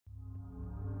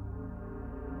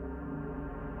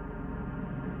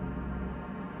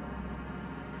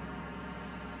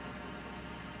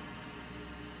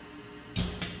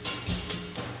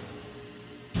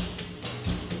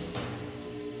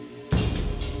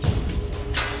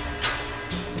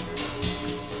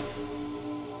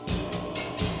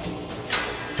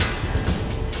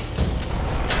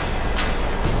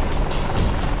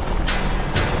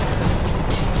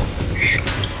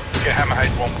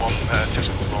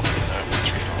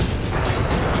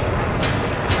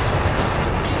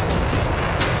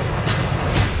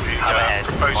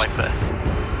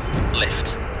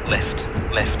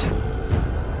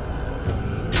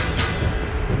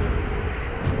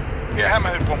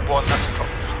1, that's a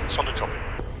copy. Solid copy.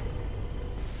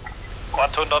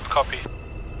 1-2, not copy.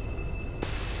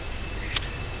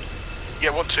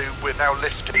 Yeah, 1-2, we're now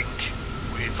lifting.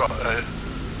 We've got a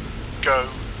go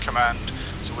command,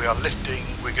 so we are lifting.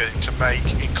 We're going to make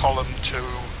in column to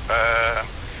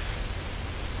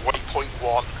waypoint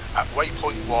 1. At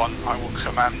waypoint 1, I will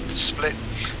command split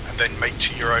and then make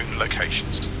to your own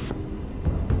locations.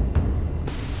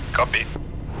 Copy.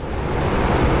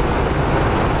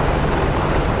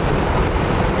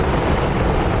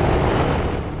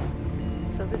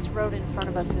 So this road in front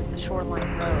of us is the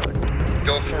shoreline road.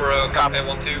 Go for combat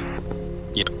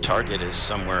 1-2. Yep, target is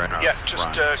somewhere in our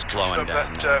front, slowing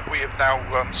down. That we have now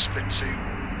split to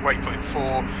waypoint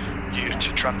 4, you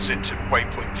to transit to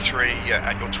waypoint 3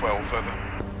 at your 12, over.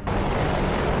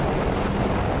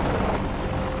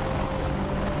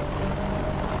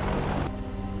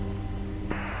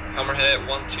 Hammerhead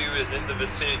 1-2 is in the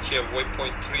vicinity of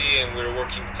waypoint 3 and we're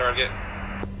working target.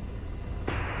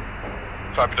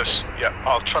 Fabulous, yeah,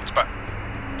 I'll transmit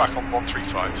back on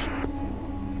 135.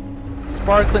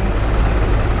 Sparkling.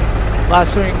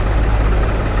 Lassoing.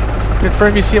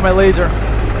 Confirm you see my laser.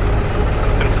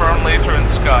 Confirm laser in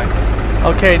sky.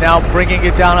 Okay, now bringing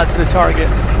it down onto the target.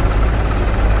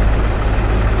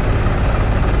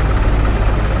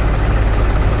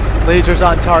 Lasers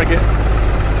on target.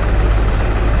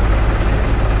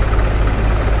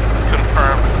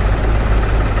 Confirm.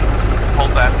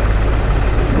 Hold that.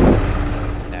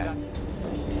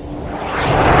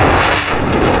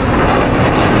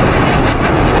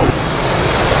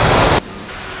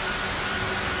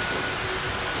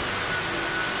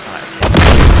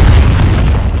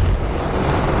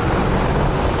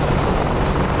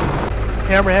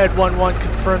 Hammerhead 1-1,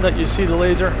 confirm that you see the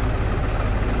laser.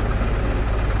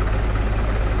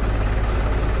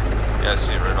 Yeah, I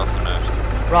see it right off the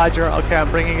nose. Roger, okay, I'm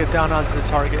bringing it down onto the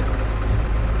target.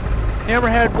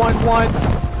 Hammerhead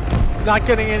 1-1, not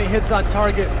getting any hits on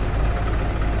target.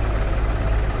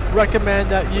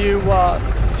 Recommend that you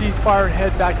cease fire and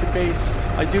head back to base.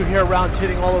 I do hear rounds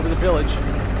hitting all over the village.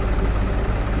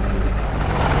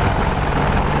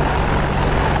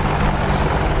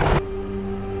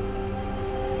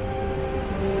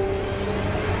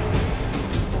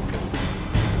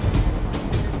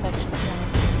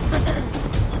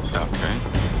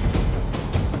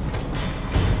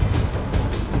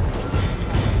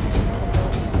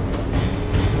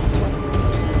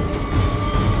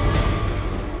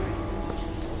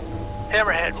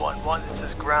 Hammerhead 1-1, this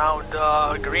is ground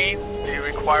green. Do you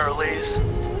require a laze?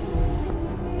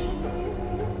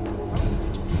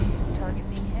 Target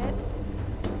being hit.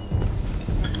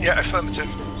 Yeah, affirmative.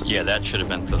 Yeah, that should have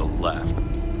been to the left.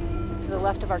 To the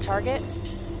left of our target?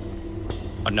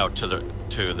 No, ours is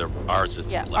to the left.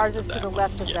 Yeah, ours is of to the that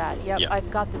left one. of that. Yep, Yep. I've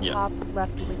got the Yep. top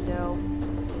left window.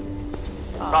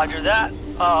 Roger that.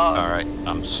 Alright,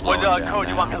 I'm slowing what down code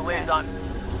do you now. want me to laze on?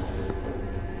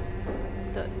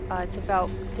 It's about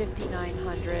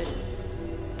 5,900.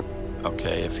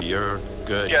 Okay, if you're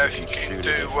good, Yeah, you if can you shoot can it do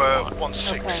if you want.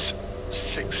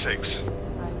 1666.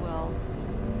 I will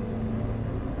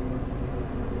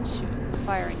shoot.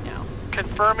 Firing now.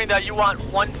 Confirming that you want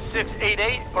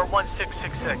 1688 or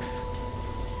 1666?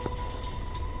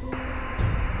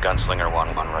 Gunslinger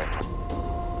 1-1 right.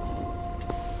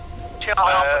 Channel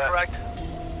Alpha, correct?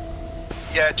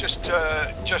 Yeah, just go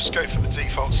for the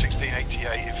default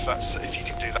 1688 if you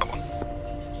can do that one.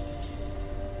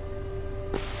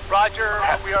 Roger,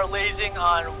 we are lasing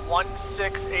on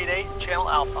 1688 Channel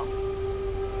Alpha.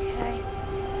 Okay.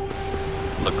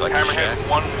 Look like Hammerhead a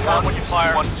 1-1 when you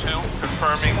fire. 1-2,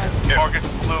 confirming target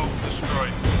blue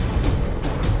destroyed.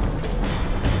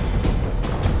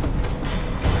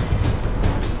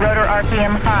 Rotor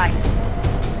RPM high.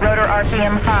 Rotor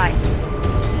RPM high.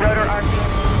 Rotor RPM.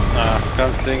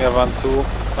 Gunslinger 1-2.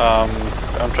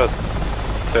 I'm just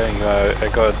saying I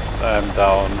got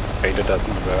down. Radar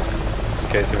doesn't work. In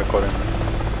case you were calling me.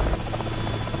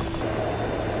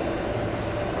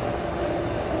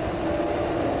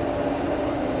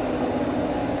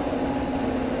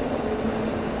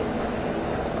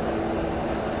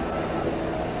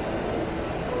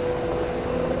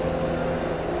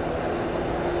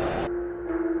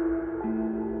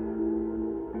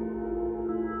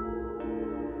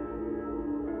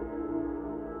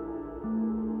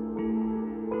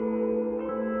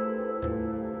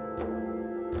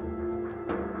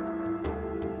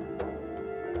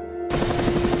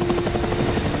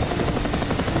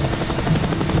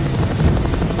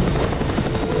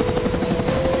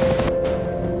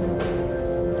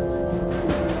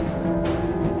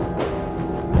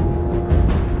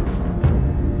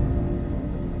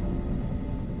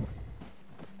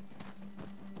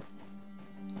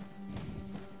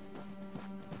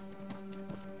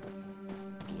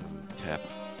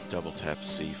 double tap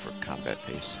C for combat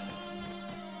pace.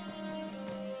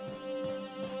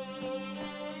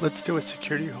 Let's do a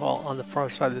security haul on the far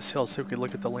side of this hill so we can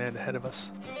look at the land ahead of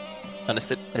us.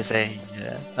 Understood. There's a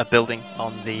building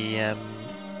on the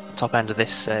top end of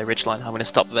this ridgeline. I'm going to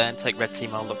stop there and take red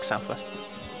team. I'll look southwest.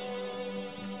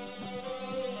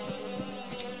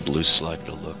 Blue slide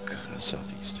to look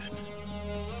southeast.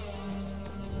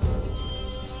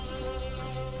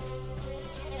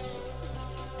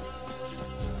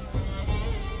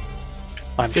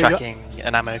 I'm tracking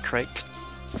an ammo crate.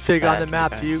 Fig, on the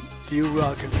map, do you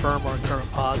confirm our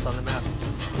current pause on the map?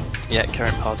 Yeah,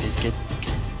 current pause is good.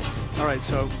 Alright,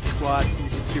 so squad, you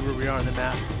can see where we are on the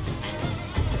map.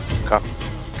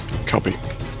 Copy.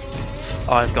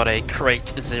 I've got a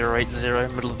crate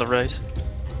 080, middle of the road.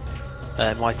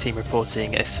 My team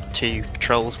reporting 2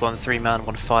 patrols, 1 3-man,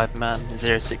 1 5-man,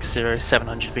 060,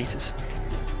 700 meters.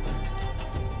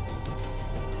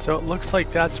 So it looks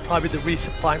like that's probably the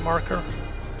resupply marker.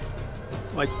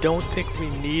 I don't think we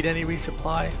need any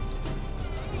resupply,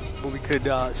 but we could,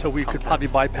 could probably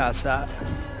bypass that.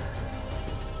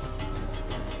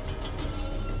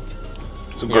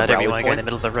 Yeah, I don't really want to go in the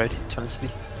middle of the road, to be honest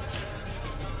with you.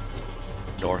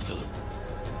 North of the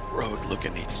road,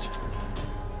 looking east.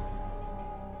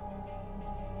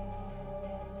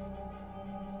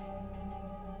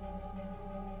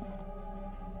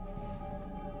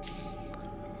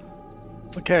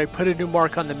 Okay, put a new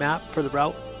mark on the map for the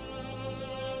route.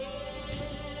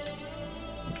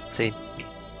 See.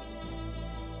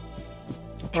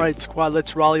 Alright, squad,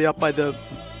 let's rally up by the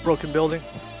broken building.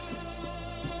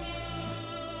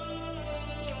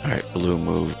 Alright, blue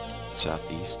move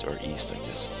southeast or east, I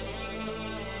guess.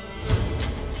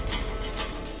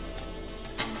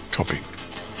 Copy.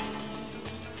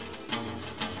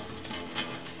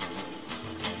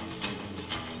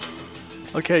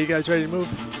 Okay, you guys ready to move?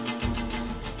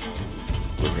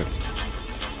 We're good.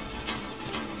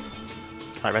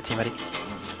 Alright, red team ready.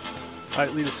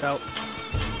 Alright, lead us out.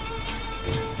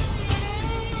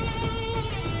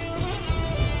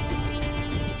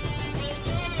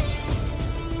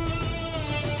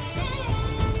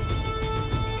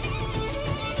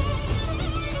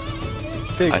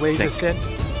 Fig, waves us in.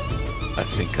 I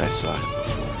think I saw him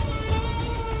before.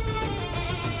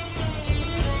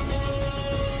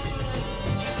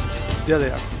 There they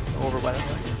are, over by that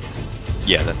way.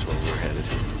 Yeah, that's where we're headed.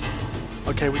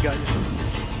 Okay, we got you.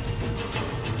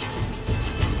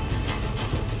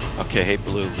 Okay, hey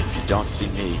Blue, if you don't see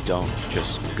me, don't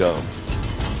just go.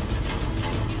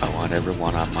 I want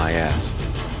everyone on my ass.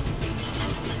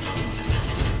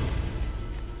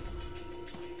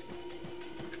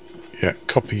 Yeah,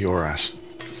 copy your ass.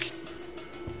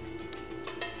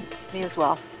 Me as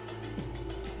well.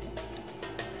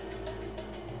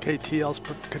 Okay, TL's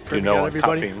confirming You know out I'm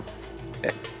everybody. copying.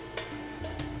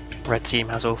 Red team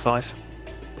has all 5.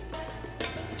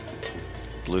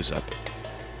 Blue's up.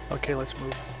 Okay, let's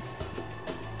move.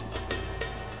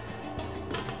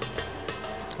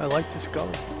 I like this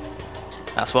color.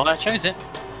 That's why I chose it.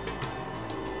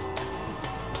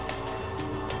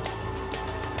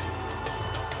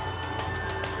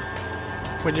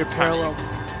 When you're parallel.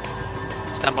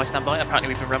 Stand by, stand by. Apparently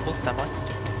we've been rumbled. Stand by.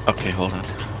 Okay, hold on.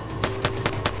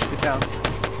 Get down.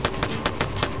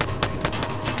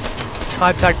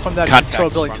 Contact from that control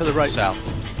building to the right. South.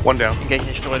 One down. Engaging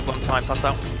destroyed 1 time.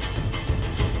 Touchdown.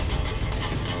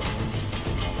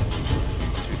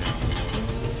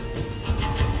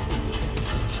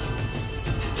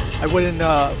 I wouldn't,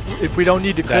 if we don't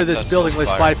need to clear this building,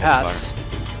 let's bypass.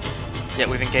 Yeah,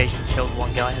 we've engaged and killed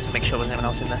 1 guy. Let's make sure there's anyone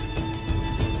else in there.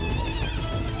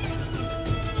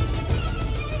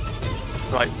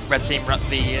 Right, red team, we're at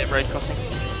the road crossing.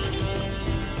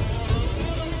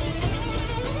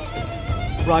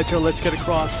 Roger, let's get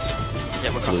across.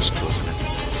 Yeah, we're Blue's crossing. closing it.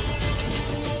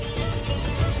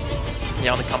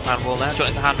 Yeah, on the compound wall now. Do you want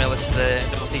us to hand mill us to the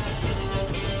northeast?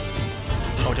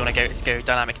 Or do you want to go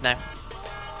dynamic now?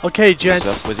 Okay, What's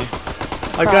gents. up with you?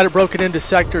 I've got it broken into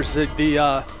sectors,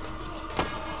 the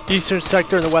eastern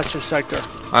sector and the western sector.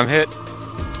 I'm hit.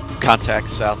 Contact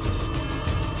south.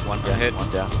 1 down, hit.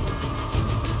 1 down.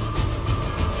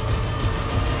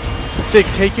 Vic,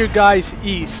 take your guys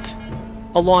east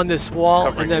along this wall,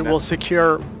 Covering and then we'll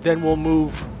secure, then we'll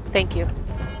move Thank you.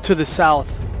 to the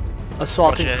south,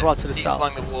 assaulting Roger, across to the east south.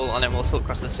 along the wall, and then we'll assault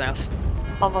across to the south.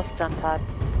 Almost done, Todd.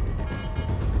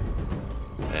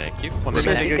 Thank you. We're Should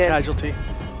getting be a good. casualty.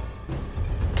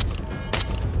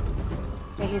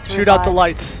 Yeah, he's Shoot out the revived.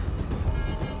 lights.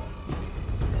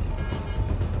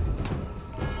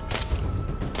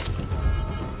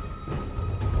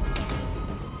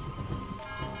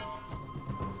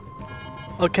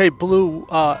 Okay, Blue,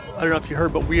 I don't know if you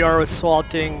heard, but we are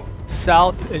assaulting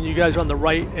south, and you guys are on the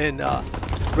right, and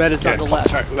Red is on the left.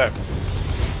 Contact left.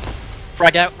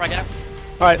 Frag out, frag out.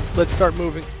 Alright, let's start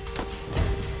moving.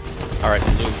 Alright,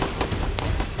 Blue.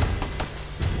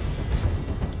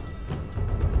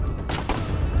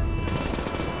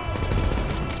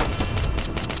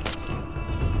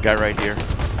 Guy right here.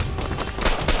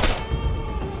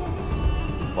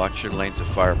 Watch your lanes of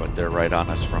fire, but they're right on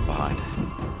us from behind.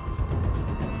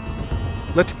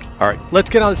 Let's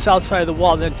get on the south side of the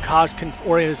wall, and then KotG can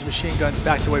orient his machine gun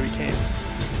back the way we came.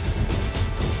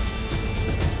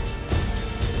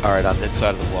 Alright, on this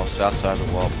side of the wall, south side of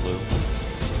the wall, Blue.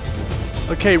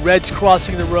 Okay, Red's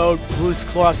crossing the road, Blue's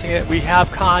crossing it. We have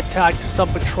contact, some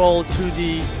patrol to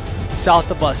the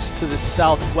south of us, to the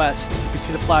southwest. You can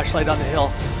see the flashlight on the hill.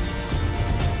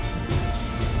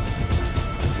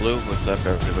 Blue, what's up,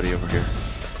 everybody over here?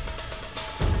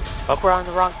 We're on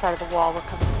the wrong side of the wall. We're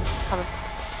coming.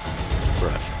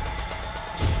 Right.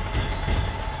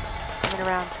 Coming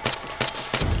around.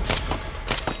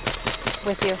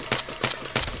 With you.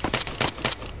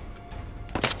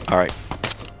 Alright.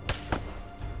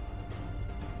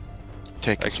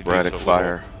 Take a sporadic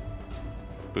fire.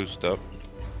 Boost up.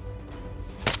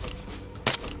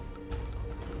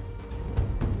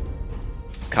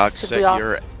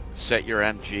 KotG, set your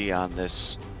MG on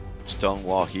this stone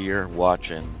wall here,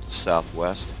 watching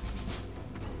southwest.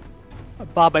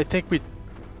 Bob, I think we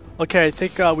took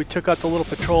out the little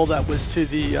patrol that was to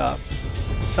the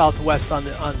southwest on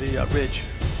the ridge.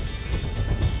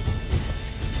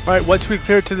 All right, once we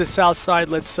clear to the south side,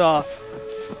 let's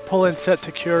pull in, set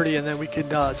security, and then we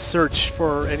can search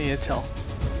for any intel.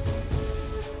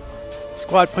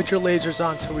 Squad, put your lasers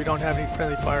on so we don't have any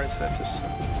friendly fire incidences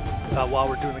while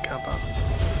we're doing the compound.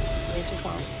 Lasers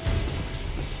on.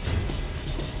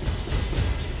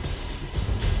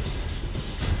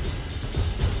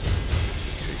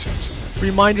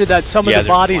 Reminder that some of the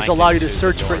bodies allow you to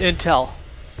search for intel.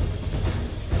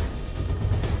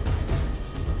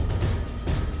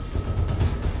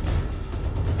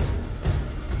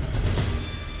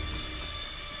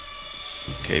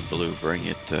 Okay, Blue, bring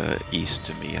it east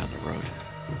to me on the road.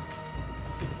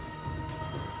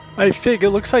 I fig,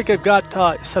 it looks like I've got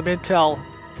some intel,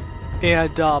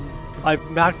 and I've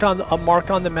marked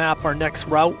on the map our next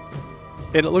route,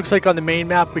 and it looks like on the main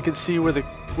map we can see where the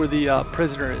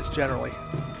prisoner is generally.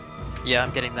 Yeah,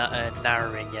 I'm getting that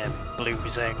narrowing blue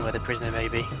zone where the prisoner may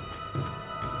be.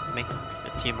 Me,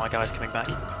 a team of my guys coming back.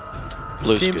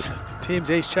 Blue's good.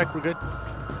 Teams ace check, we're good.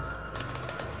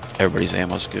 Everybody's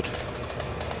ammo's good.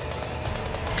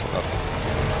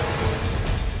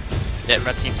 Yeah,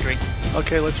 red team's green.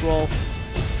 Okay, let's roll.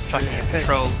 Tracking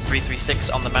patrol 336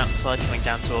 on the mountainside coming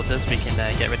down towards us. We can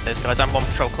get rid of those guys. I'm one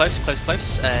patrol close.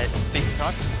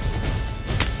 335.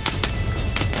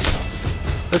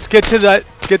 Let's get to that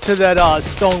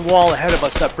stone wall ahead of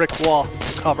us, that brick wall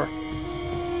to cover.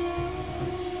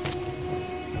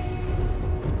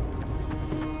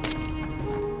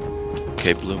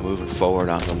 Okay, Blue moving forward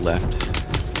on the left.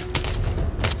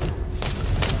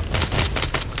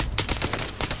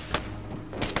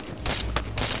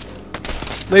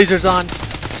 Lasers on.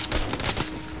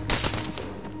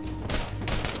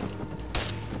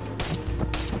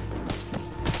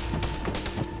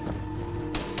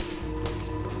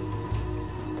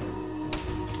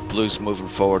 Blue's moving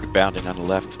forward, bounding on the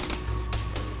left.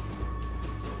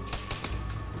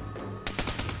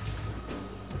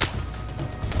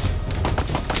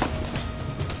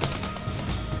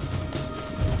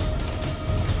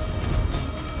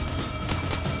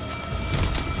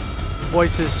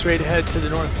 Voices straight ahead to the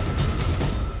north.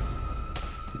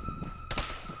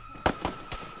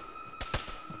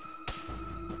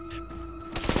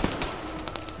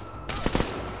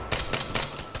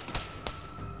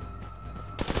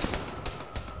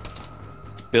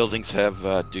 Buildings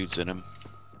have dudes in them.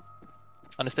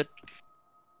 Understood.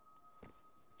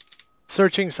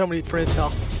 Searching somebody for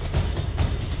intel.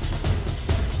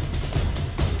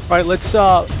 Alright, let's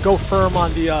go firm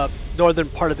on the northern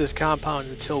part of this compound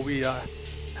until we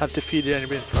have defeated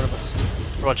anybody in front of us.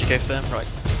 Roger, go firm, right.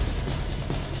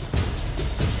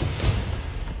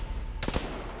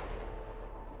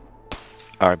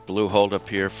 Alright, Blue, hold up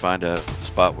here, find a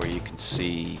spot where you can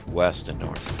see west and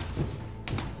north.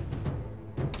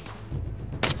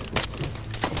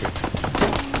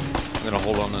 I'm gonna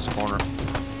hold on this corner.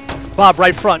 Bob,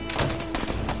 right front.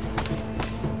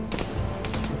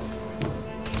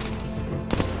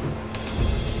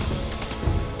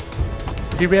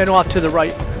 He ran off to the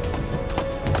right.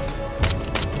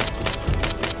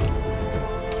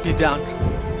 He's down.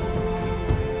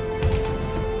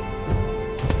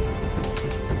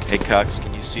 Hey Cox,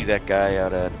 can you see that guy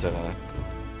out at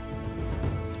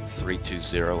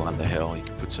 320 on the hill? You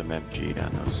can put some MG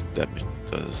on those. That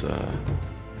does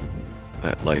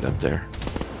that light up there.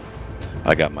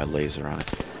 I got my laser on it.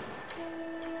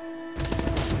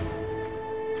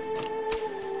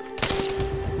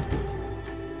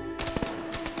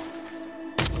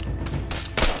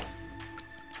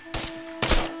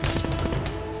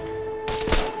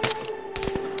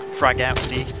 Frag out to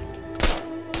the east.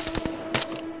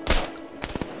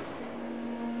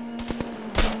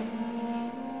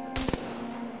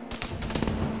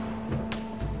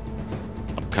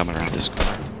 I'm coming around this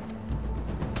corner.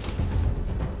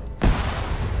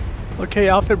 Okay,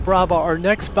 Alpha Bravo, our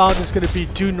next bound is going to be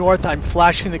due north. I'm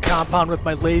flashing the compound with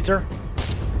my laser.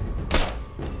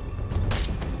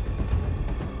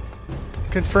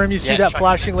 Confirm you see that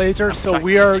flashing laser? So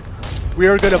we are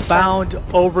going to bound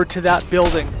over to that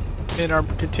building and are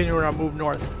continuing our move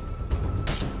north.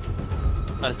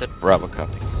 Understood. Bravo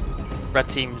copy. Red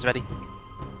team's ready.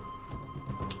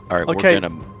 Alright, Okay. we're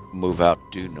gonna move out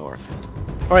due north.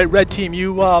 Alright, red team,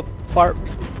 you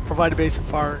provide a base of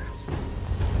fire.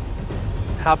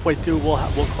 Halfway through, we'll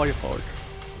call you forward.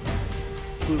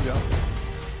 Blue, go.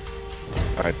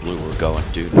 Alright, blue, we're going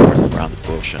due north around the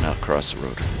bush and out across the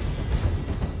road.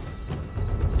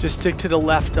 Just stick to the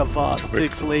left of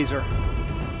Fig's laser.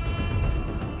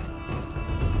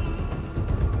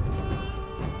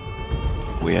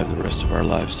 We have the rest of our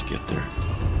lives to get there.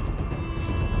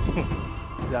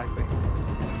 Exactly.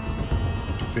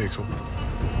 Vehicle.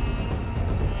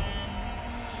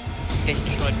 Engaging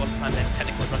destroyed one time, then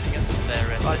technical rushing us. They're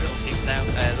northeast now.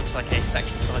 Looks like a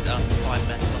section size of 5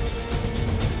 men plus.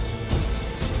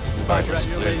 Roger, let's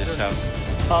your clear laser. this house.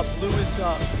 Blue is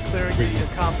clearing the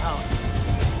compound.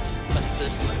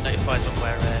 Understood. Notifies on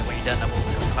where you're done, and we'll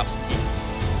collapse the team.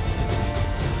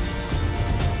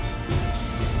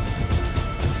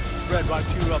 Red, why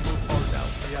don't you move forward now?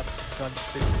 We have some gun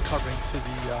space covering to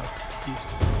the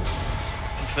east.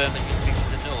 Confirm that you're moving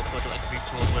to the north, or do you like to move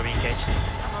towards where we engaged?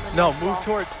 No, move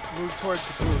towards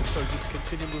the blue. So just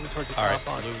continue moving towards the Alright,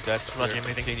 compound. blue, that's Roger, clear.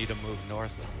 moving. Continue to move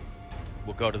north.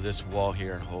 We'll go to this wall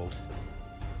here and hold.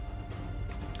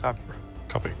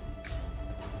 Copy.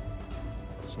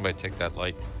 Somebody take that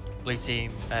light. Blue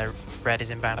team, red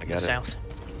is inbound I from got the it. south.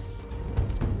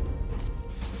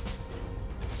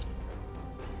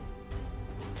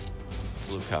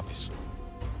 Blue copies.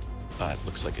 It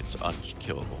looks like it's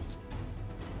unkillable.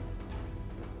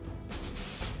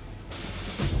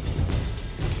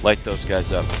 Light those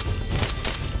guys up.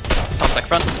 Contact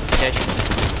front, engage.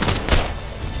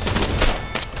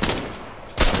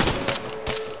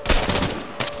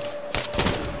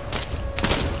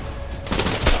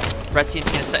 Red team's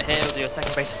gonna set here, we'll do a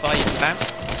second base of fire, you can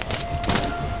bounce.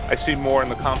 I see more in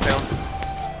the compound.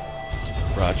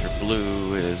 Roger,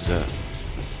 blue is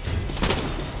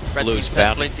Red Blue's team's set,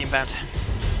 bound. blue team bound.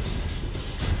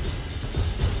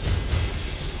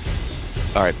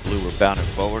 Alright, blue, we're bounding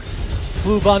forward.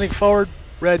 Blue bonding forward,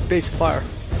 red base of fire.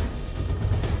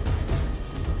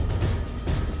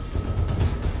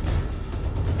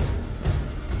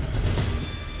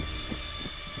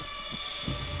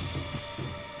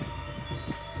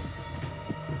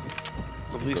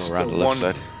 At least Go around still the left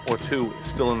one side. or two is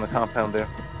still in the compound there.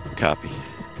 Copy.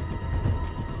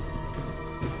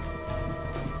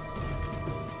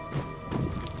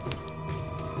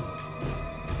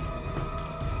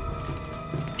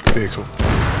 Vehicle.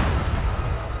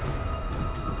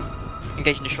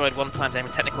 Engaging destroyed one time,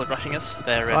 aiming technical rushing us.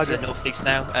 They're to Roger. the northeast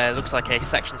now. Looks like a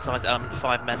section size element,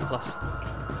 5 men plus.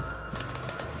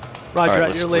 Roger, Alright, at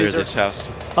let's your clear laser. this house.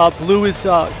 Blue is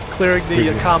clearing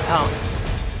the compound.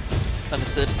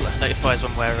 Understood. Notifies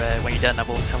when you're done, and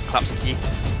we'll come collapse into you.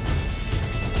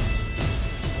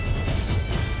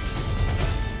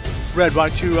 Red, why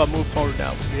don't you move forward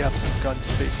now? We have some gun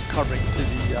space covering to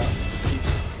the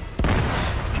east.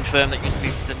 Confirm that you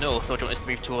move to the north, or do you want us to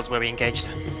move towards where we engaged?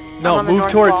 No, on the move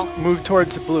north towards wall. move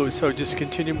towards the blue. So just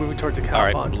continue moving towards the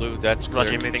Alright, compound. blue, that's clear.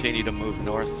 Roger, moving. Continue to move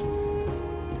north.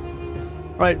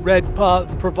 Right, red,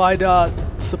 provide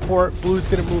support. Blue's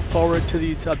going to move forward to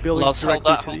these buildings Lars, hold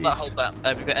directly that, to hold the that, east. hold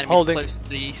that. We've got enemies Holding.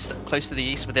 close to the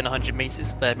east, within 100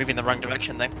 meters. They're moving the wrong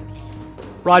direction though.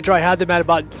 Roger, I had them at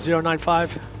about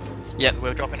 095. Yeah,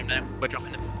 we're dropping them now. We're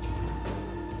dropping them.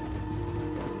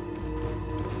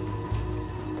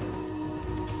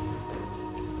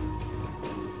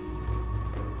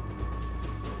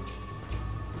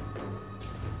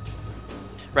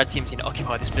 Red team's going to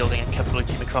occupy this building and cover blue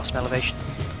team across from elevation.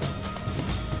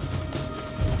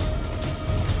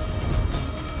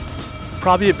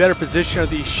 Probably a better position are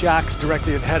these shacks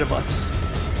directly ahead of us.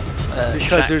 because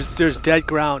shacks. there's dead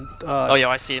ground. Oh yeah,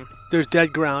 I see him. There's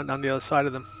dead ground on the other side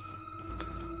of them.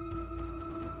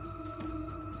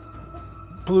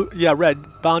 Blue, yeah, red.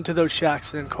 Bound to those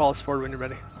shacks and then call us forward when you're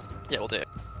ready. Yeah, we'll do it.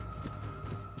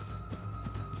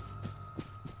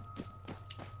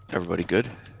 Everybody good?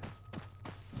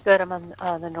 Good, I'm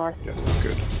on the north. Yeah,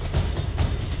 good.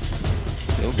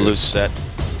 Blue's set.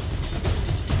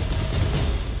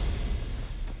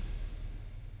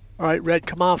 Alright, red,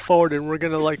 come on forward and we're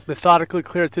gonna like methodically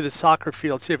clear through the soccer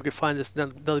field, see if we can find this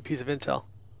another piece of intel.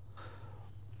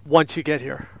 Once you get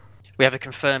here. We have a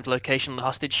confirmed location of the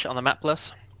hostage on the map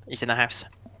plus. He's in the house.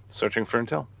 Searching for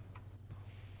intel.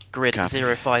 Grid Copy.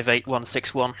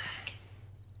 058161.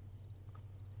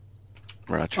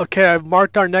 Roger. Okay, I've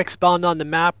marked our next bound on the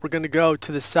map. We're gonna go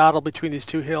to the saddle between these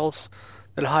two hills.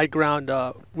 That high ground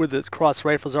where the cross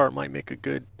rifles are, it might make a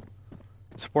good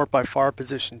support by fire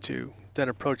position to then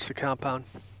approach the compound.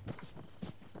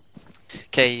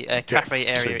 Okay, cafe Yeah,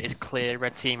 area so- is clear.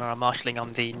 Red team are marshalling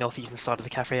on the northeastern side of the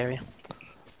cafe area.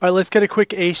 Alright, let's get a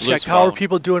quick ace check. Blue's How are following.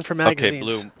 people doing for magazines?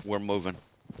 Okay, Blue, we're moving.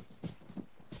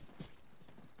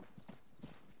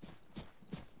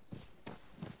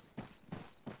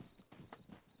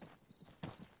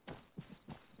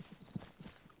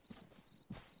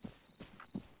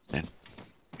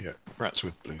 Yeah, rats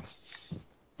with blue.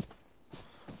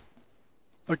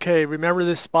 Okay, remember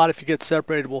this spot. If you get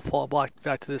separated, we'll fall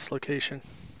back to this location.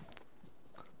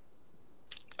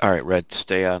 Alright, Red,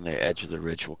 stay on the edge of the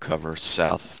ridge. We'll cover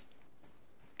south.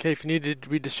 Okay, if you need to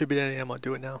redistribute any ammo,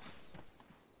 do it now.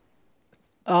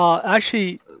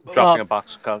 Actually, Dropping a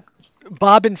box of KotG.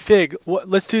 Bob and Fig,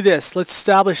 let's do this. Let's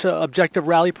establish an objective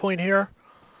rally point here.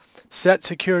 Set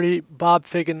security. Bob,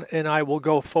 Fig, and I will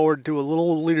go forward, do a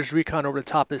little leader's recon over the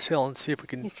top of this hill and see if we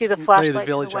can You see the lay flashlight the to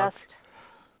village the on. west?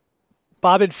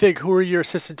 Bob and Fig, who are your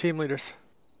assistant team leaders?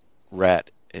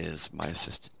 Rat is my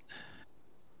assistant.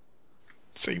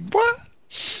 Say what?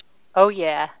 Oh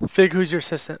yeah. Fig, who's your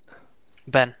assistant?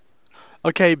 Ben.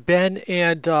 Okay, Ben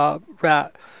and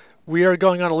Rat, we are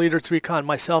going on a leader's recon.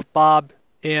 Myself, Bob,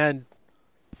 and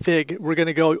Fig, we're going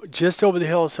to go just over the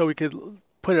hill so we could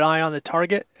put an eye on the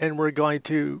target, and we're going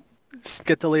to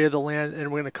get the lay of the land,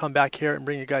 and we're going to come back here and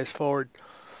bring you guys forward.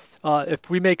 If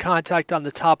we make contact on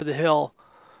the top of the hill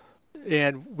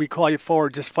and we call you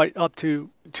forward, just fight up to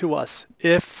us.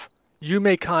 If you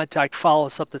make contact, follow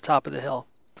us up the top of the hill.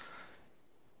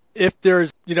 If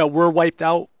there's, we're wiped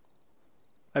out,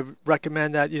 I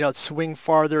recommend that, swing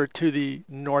farther to the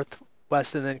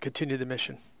northwest and then continue the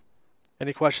mission.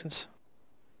 Any questions?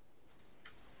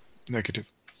 Negative.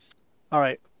 All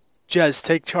right. Jez,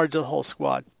 take charge of the whole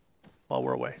squad while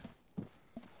we're away.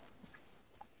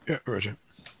 Yeah, roger.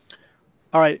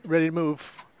 All right, ready to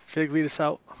move. Fig, lead us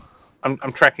out. I'm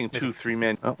tracking 2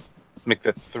 3-man. Oh, make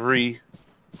that 3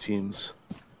 teams.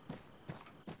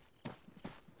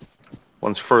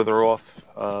 One's further off.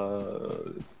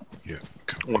 Yeah.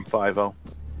 150.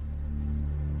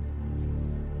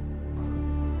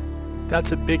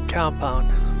 That's a big compound.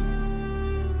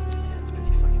 Yeah, it's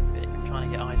pretty fucking big. I'm trying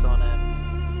to get eyes on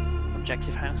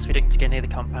objective house. We don't need to get near the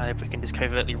compound if we can just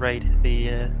covertly raid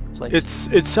the place.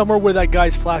 It's somewhere where that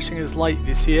guy's flashing his light. Do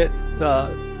you see it?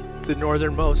 The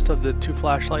northernmost of the 2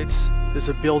 flashlights. There's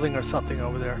a building or something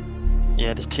over there.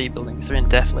 Yeah, there's 2 buildings. They're in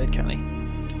Deflate currently.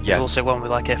 Yeah. There's also one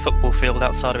with like a football field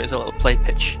outside of it as a little play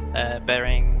pitch,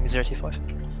 bearing 025.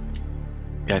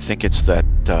 Yeah, I think it's that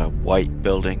white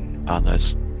building on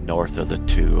the north of the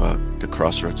the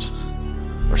crossroads,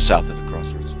 or south of the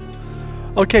crossroads.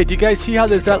 Okay, do you guys see how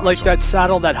there's that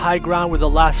saddle, that high ground where the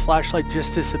last flashlight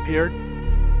just disappeared?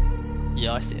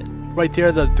 Yeah, I see it. Right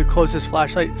there, the closest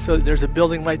flashlight. So there's a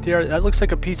building right there. That looks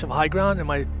like a piece of high ground.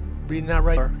 Am I reading that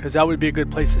right? Because that would be a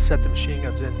good place to set the machine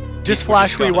guns in. Just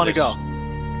flash where you want to go.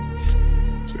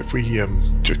 So if we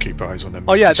just keep eyes on them.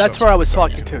 Oh yeah, that's where I was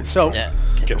talking to. So Yeah.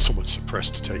 Get someone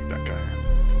suppressed to take that guy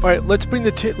out. all right, let's bring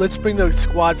the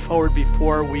squad forward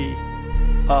before we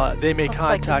they make Looks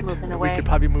like he's contact. moving We away. could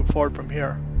probably move forward from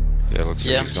here. Yeah, looks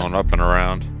like Yeah. he's going up and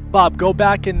around. Bob, go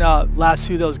back and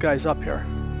lasso those guys up here.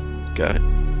 Got it.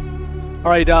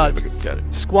 All right, Got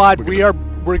it. squad,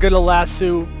 we're gonna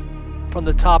lasso from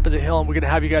the top of the hill, and we're gonna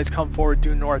have you guys come forward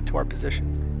due north to our position.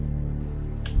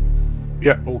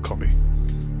 Yeah, all copy.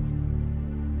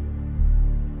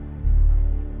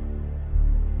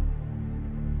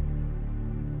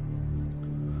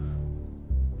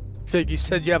 Fig, you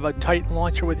said you have a Titan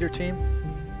launcher with your team?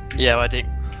 Yeah, I do.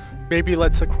 Maybe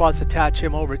let's cross-attach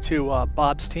him over to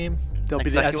Bob's team. They'll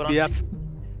Exactly be what the I'm SBF.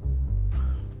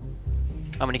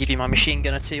 I'm going to give you my machine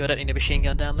gunner too. I don't need a machine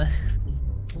gun down there.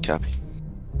 Copy.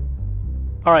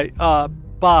 All right,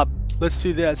 Bob, let's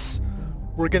do this.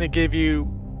 we're going to give you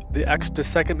the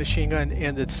second machine gun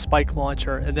and the spike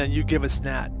launcher, and then you give us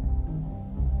Nat.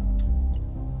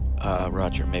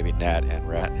 Roger, maybe Nat and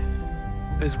Rat.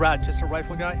 Is Rat just a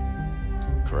rifle guy?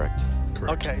 Correct.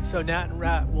 Okay, so Nat and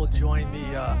Rat will join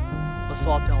the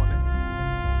assault element.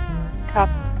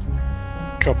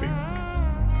 Copy.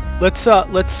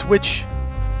 Let's switch.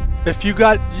 If you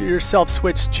got yourself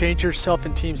switched, change yourself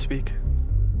in TeamSpeak.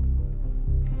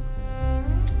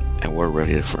 And we're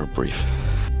ready for a brief.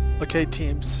 Okay,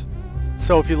 teams.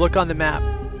 So if you look on the map,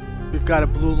 we've got a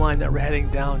blue line that we're heading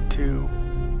down to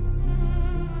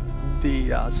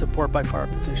the support by fire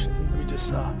position. Let me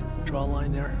just draw a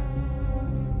line there.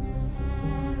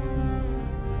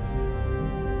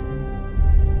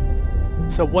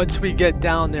 So once we get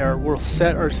down there, we'll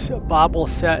set Bob will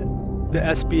set the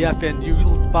SBF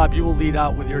in. Bob, you will lead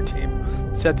out with your team.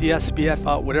 Set the SBF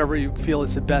out, whatever you feel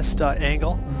is the best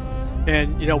angle.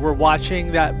 And, you know, we're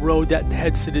watching that road that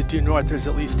heads to the due north. There's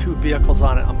at least 2 vehicles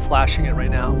on it. I'm flashing it right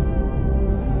now.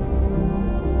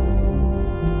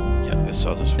 Yeah, I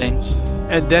saw this one.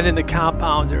 And then in the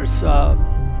compound, there's half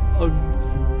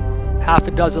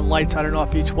a dozen lights. I don't know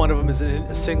if each one of them is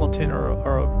a singleton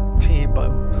or a team,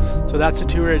 but so that's the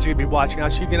 2 areas you're going to be watching.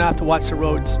 Actually, you're going to have to watch the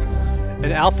roads.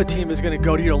 An Alpha team is going to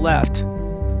go to your left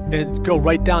and go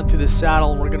right down through the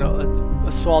saddle, and we're going to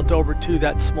assault over to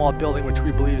that small building, which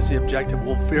we believe is the objective.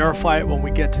 We'll verify it when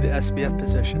we get to the SBF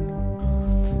position.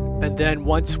 And then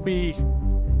once we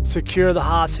secure the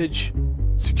hostage,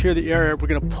 secure the area, we're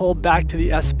going to pull back to the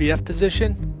SBF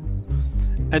position,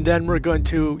 and then we're going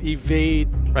to evade.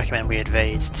 Recommend we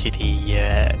evade to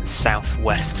the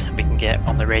southwest. We can get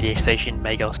on the radio station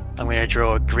Magos. I'm going to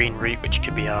draw a green route, which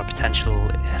could be our potential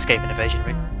escape and evasion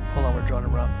route. Hold on, we're drawing a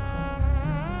route.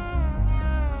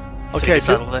 So Okay,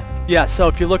 yeah, so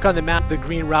if you look on the map, the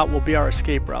green route will be our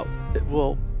escape route. It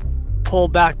will pull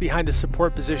back behind the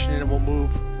support position and it will move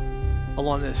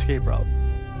along the escape route.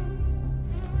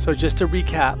 So just to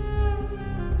recap,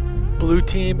 blue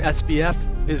team SBF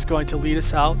is going to lead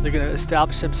us out. They're going to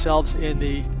establish themselves in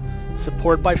the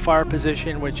support by fire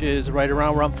position, which is right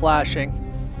around where I'm flashing.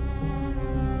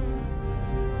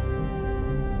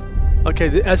 Okay,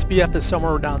 the SBF is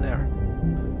somewhere down there.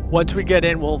 Once we get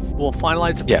in, we'll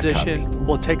finalize the position. Copy.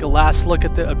 We'll take a last look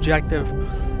at the objective,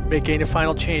 make any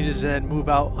final changes, and move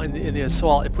out in the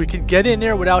assault. If we can get in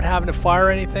there without having to fire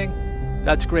anything,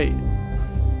 that's great.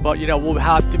 But you know, we'll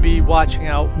have to be watching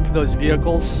out for those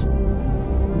vehicles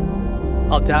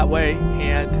out that way,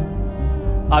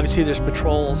 and obviously there's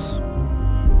patrols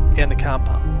in the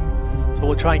compound. So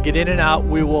we'll try and get in and out.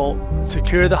 We will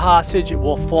secure the hostage. It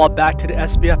will fall back to the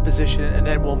SBF position, and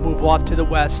then we'll move off to the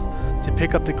west to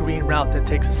pick up the green route that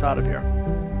takes us out of here.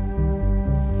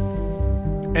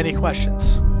 Any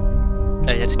questions?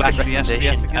 Yeah, just a quick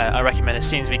recommendation. I recommend as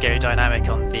soon as we go dynamic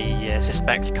on the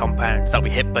suspect compound that we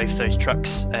hit both those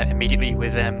trucks immediately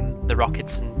with the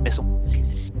rockets and missile.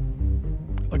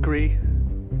 Agree.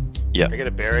 Yeah. Can I get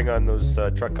a bearing on those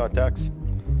truck contacts?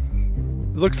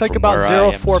 Looks like From about where I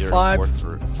am, 045.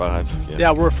 045, yeah.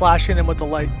 Yeah, we're flashing them with the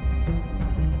light.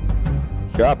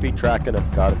 Copy, tracking them.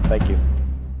 Got them. Thank you.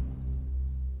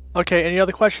 Okay, any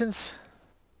other questions?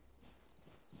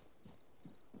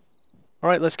 All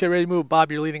right, let's get ready to move.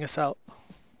 Bob, you're leading us out.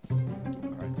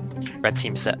 Red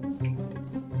team set.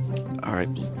 All right.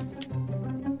 I'm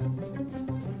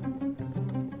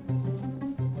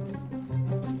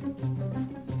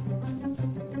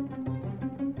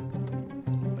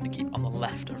going to keep on the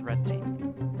left of red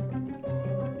team.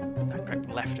 Correct,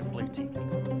 left of blue team.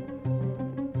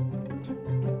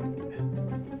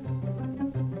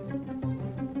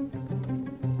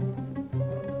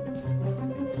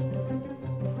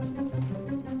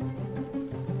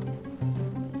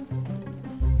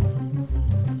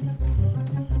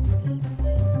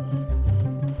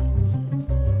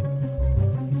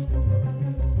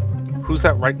 Who's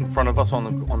that right in front of us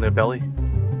on their belly?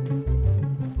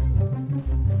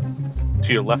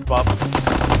 To your left, Bob.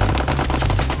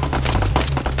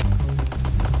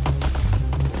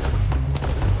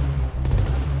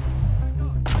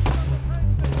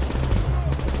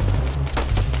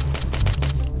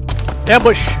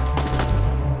 Ambush!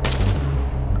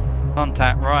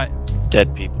 Contact right.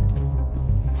 Dead people.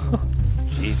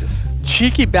 Jesus.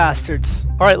 Cheeky bastards.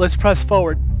 All right, let's press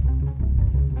forward.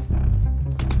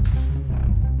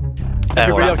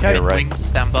 Everybody okay? Right.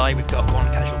 Stand by. We've got one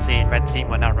casualty in red team.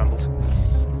 We're now rumbled.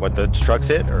 What, the trucks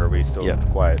hit, or are we still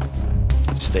quiet?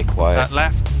 Stay quiet.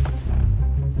 Left.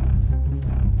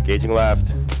 Gauging left.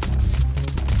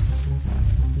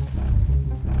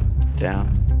 Down.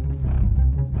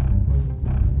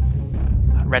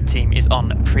 Red team is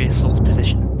on pre-assault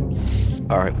position.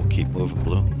 Alright, we'll keep moving,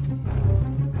 Blue.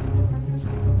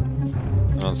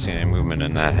 I don't see any movement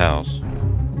in that house.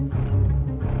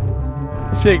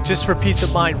 Fig, just for peace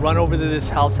of mind, run over to this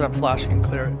house that I'm flashing and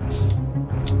clear it.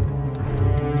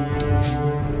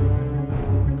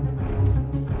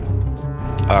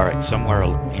 Alright, somewhere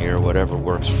here, whatever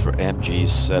works for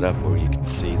MG's setup where you can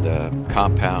see the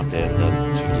compound and the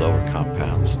 2 lower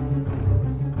compounds.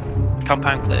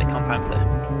 Compound clear, compound clear.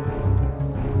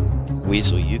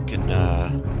 Weasel, you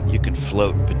can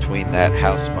float between that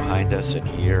house behind us and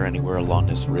here, anywhere along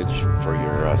this ridge for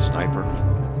your sniper.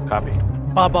 Copy.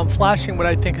 Bob, I'm flashing what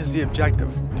I think is the objective.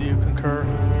 Do you concur?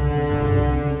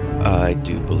 I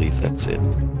do believe that's it.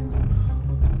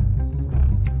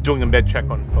 Doing a med check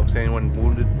on folks. Anyone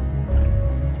wounded?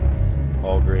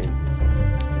 All green.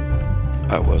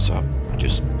 I was up.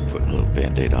 Just putting a little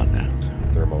band-aid on now.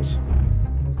 Thermals.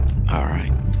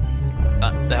 Alright.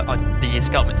 The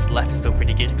escarpment to the left is still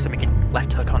pretty good because I'm making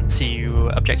left hook onto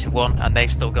objective 1 and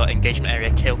they've still got engagement area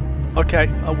kill. Okay,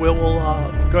 we'll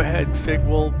go ahead, Fig.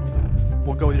 We'll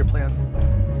go with your plan.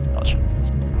 Gotcha.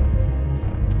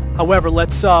 However,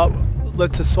 let's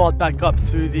assault back up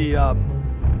through the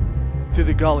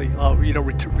gully. You know,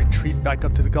 retreat back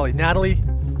up to the gully. Natalie,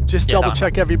 just double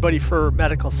check everybody for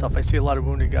medical stuff. I see a lot of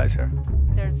wounded guys here.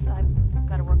 I've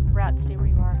got to work with Rat. Stay where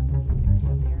you are. Fix you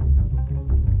up here.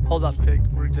 Hold up, Fig.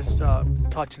 We're just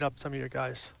touching up some of your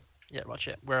guys. Yeah,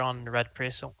 roger. We're on red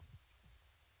pre-assault.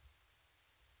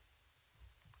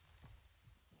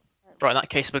 Right, in that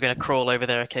case, we're going to crawl over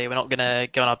there, okay? We're not going to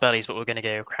go on our bellies, but we're going to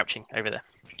go crouching over there.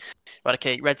 Right,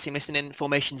 okay, red team listening in.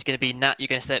 Formation is going to be Nat. You're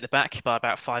going to stay at the back by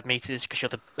about 5 meters because you're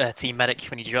the team medic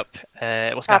when you do up. What's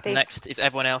going to happen next is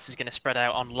everyone else is going to spread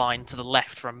out on line to the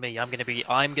left from me. I'm going to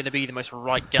be the most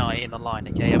right guy in the line,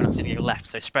 okay? Everyone else is going to go left.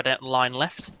 So spread out line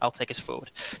left. I'll take us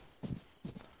forward.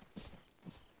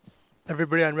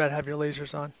 Everybody on red, have your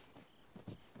lasers on.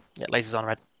 Yeah, lasers on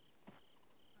red.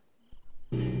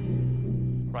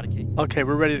 Right, okay. Okay,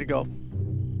 we're ready to go.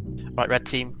 Right, red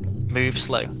team, move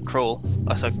slow, crawl.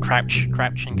 So crouch,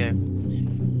 and go.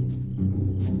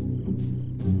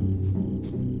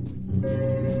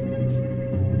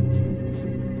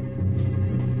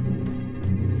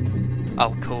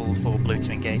 I'll call for blue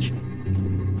to engage.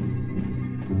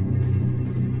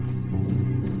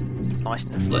 Nice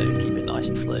and slow, keep it nice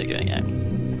and slow going out.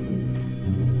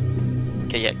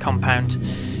 Okay, yeah, compound.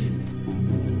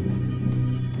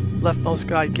 Leftmost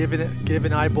guy, give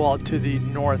an eyeball to the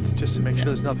north just to make sure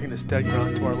there's nothing that's dead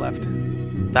ground to our left.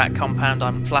 That compound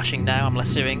I'm flashing now, I'm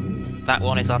lassoing. That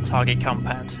one is our target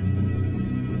compound.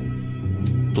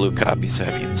 Blue copies,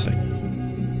 have you in sight.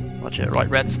 Roger, right,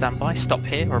 red, stand by. Stop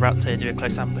here, we're about to do a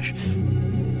close ambush.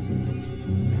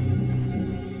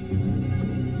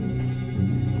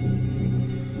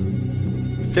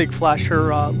 Fig, flash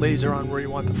your laser on where you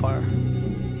want to fire.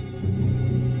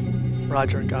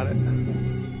 Roger, got it.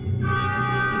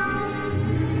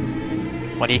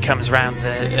 When he comes around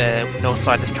the north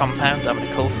side of this compound, I'm going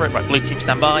to call for it. Right, blue team,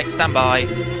 stand by, stand by.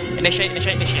 Initiate.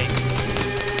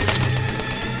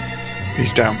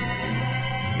 He's down.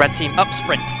 Red team, up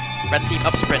sprint. Red team,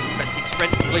 up sprint. Red team,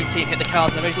 sprint. Blue team, hit the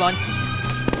cars in the ridge line.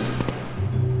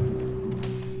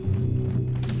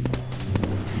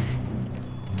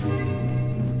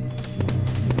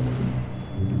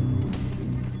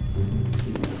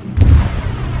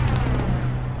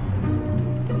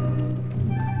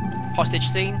 Hostage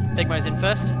seen. Figmo's in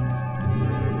first.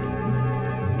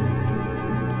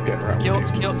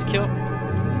 Secure.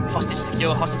 Hostage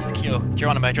secure.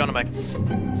 Geronimo.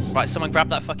 Right, someone grab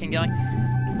that fucking guy.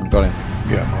 I've got him.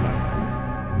 Yeah, I'm on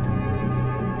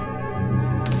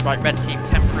Right, red team,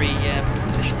 temporary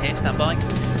position here, stand by.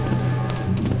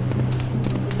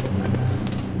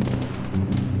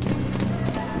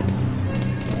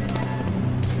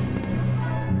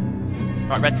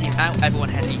 Right, red team out, everyone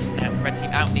head east now. Red team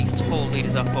out and east, Paul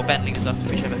leaders off, or Ben leaders off,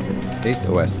 whichever. East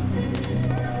or west?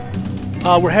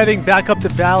 We're heading back up the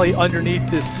valley underneath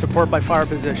this support by fire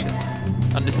position.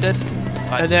 Understood.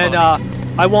 Right, and then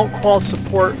I won't call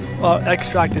support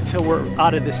extract until we're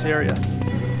out of this area.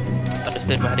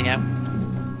 Understood, we're heading out.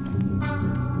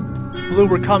 Blue,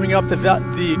 we're coming up the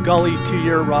gully to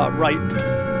your right.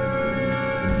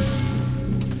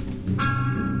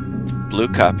 Blue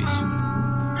copies.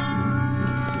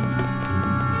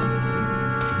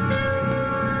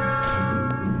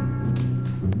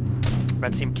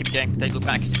 Red team, keep going. Don't look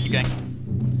back. Just keep going.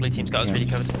 Blue team's got us really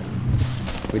covered.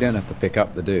 We don't have to pick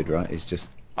up the dude, right? He's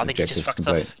just. I think he's just fucked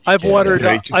complete. up. I've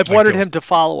ordered him to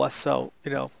follow us, so you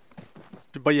know.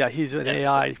 But yeah, he's an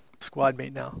AI squad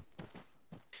mate now.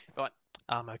 Right,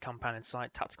 Alamo compound in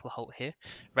sight. Tactical halt here.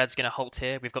 Red's gonna halt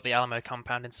here. We've got the Alamo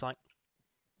compound in sight.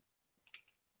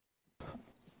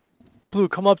 Blue,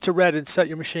 come up to red and set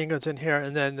your machine guns in here,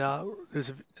 and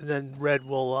then red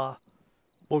will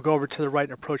we'll go over to the right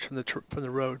and approach from the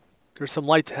road. There's some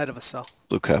lights ahead of us, though.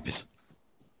 Blue copies.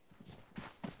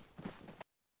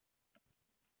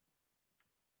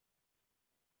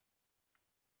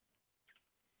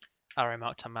 Arrow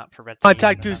marked on map for red.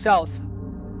 Contact due south.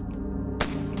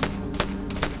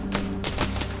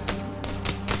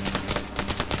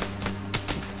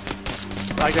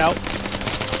 Flag out.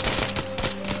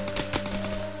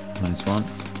 Nice one.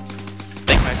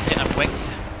 Big mouse hit and winged.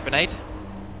 Grenade.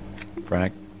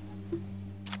 Frag.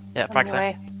 Yeah, frags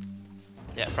out.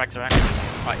 Yeah, frags are out.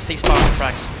 Right, ceasefire on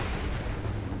frags.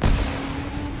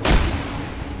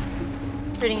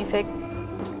 Reading you, Pig.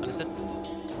 Understood.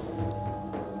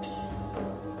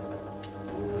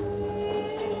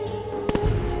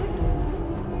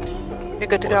 You're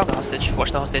good to Watch go. the hostage.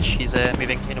 Watch the hostage. He's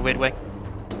moving in a weird way.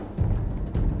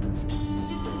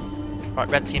 Right,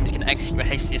 red team is going to execute a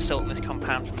hasty assault on this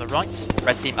compound from the right.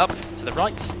 Red team up to the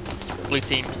right. Blue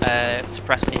team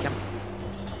suppress when you can.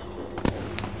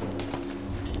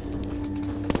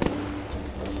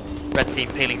 Red team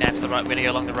peeling now to the right. We're going to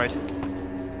go along the road.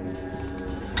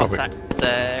 Contact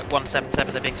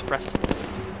 177. They're being suppressed.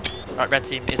 Right, red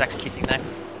team is executing now.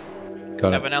 Got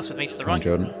it. Everyone else with me to the right.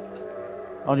 Jordan.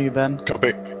 On you, Ben.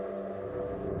 Copy.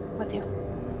 With you.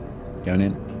 Going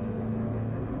in.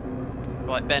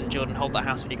 Right, Ben, Jordan, hold that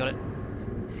house when you got it.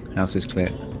 House is clear.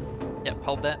 Yep,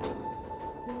 hold there.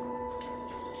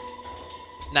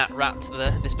 Nat, rat to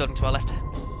this building to our left.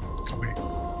 Copy.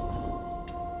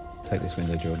 Take this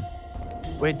window, Jordan.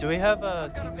 Wait, do we have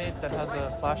a teammate that has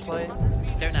a flashlight?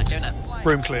 Go Nat, go Nat.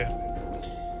 Room clear.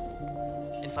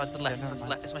 Inside to the left, inside to the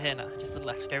left. This one here, Nat. Just to the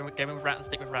left. Go with rat and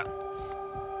stick with rat.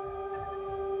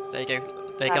 There you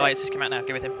go. There you go. It's just come out now.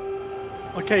 Go with him.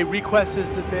 Okay, request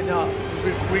has been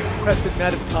requested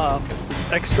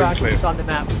extracts on the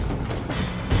map.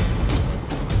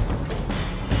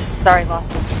 Sorry,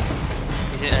 lost him.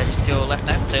 Is it just to your left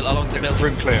now? So along the building.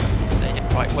 Room clear. There you go.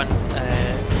 Right, when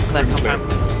clear compound.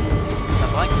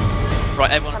 Stand by.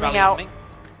 Right, everyone Coming rally out. on me.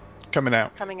 Coming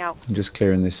out. Coming out. I'm just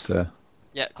clearing this. Yeah,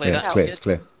 clear yeah, that. it's clear. It's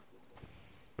clear.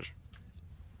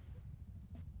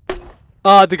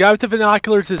 The guy with the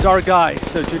binoculars is our guy,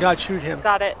 so do not shoot him.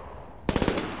 Got it.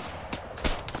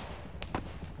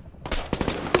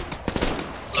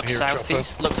 Look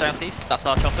southeast. Look southeast. That's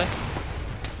our chopper.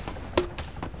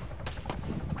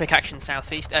 Quick action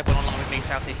southeast. Everyone along with me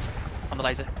southeast on the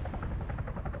laser.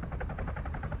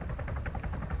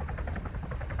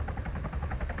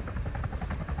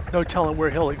 No telling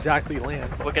where he'll exactly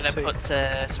land. We're going to put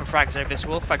some frags over this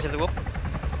wall. Frags over the wall.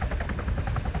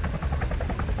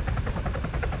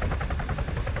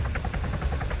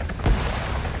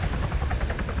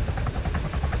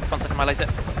 Contact on my laser.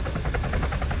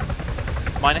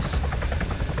 Minus.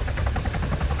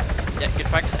 Yeah, good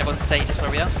frags. Everyone stay just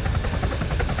where we are.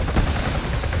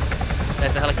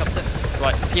 There's the helicopter.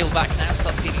 Right, peel back now.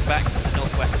 Start peeling back to the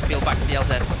northwest. Peel back to the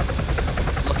LZ.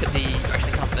 Look at the direction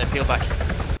they come from there. Peel back.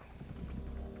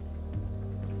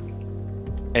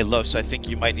 Hey Los, I think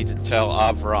you might need to tell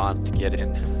Avron to get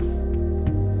in.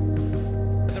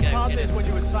 The problem is when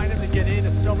you assign him to get in,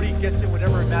 if somebody gets in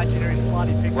whatever imaginary slot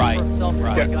he picked up for himself,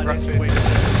 Yeah,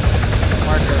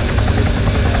 marker.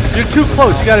 You're too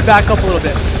close, you gotta back up a little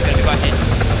bit. Gonna be back in.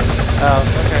 Oh,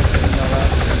 okay. Didn't know that.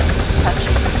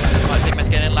 Right, Big Man's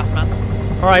getting in, last man.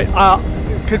 Alright,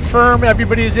 confirm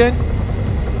everybody's in.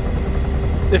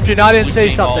 If you're not in, Blue say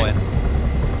team all something. in.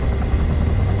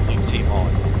 Blue team all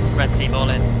in. Red team all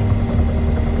in.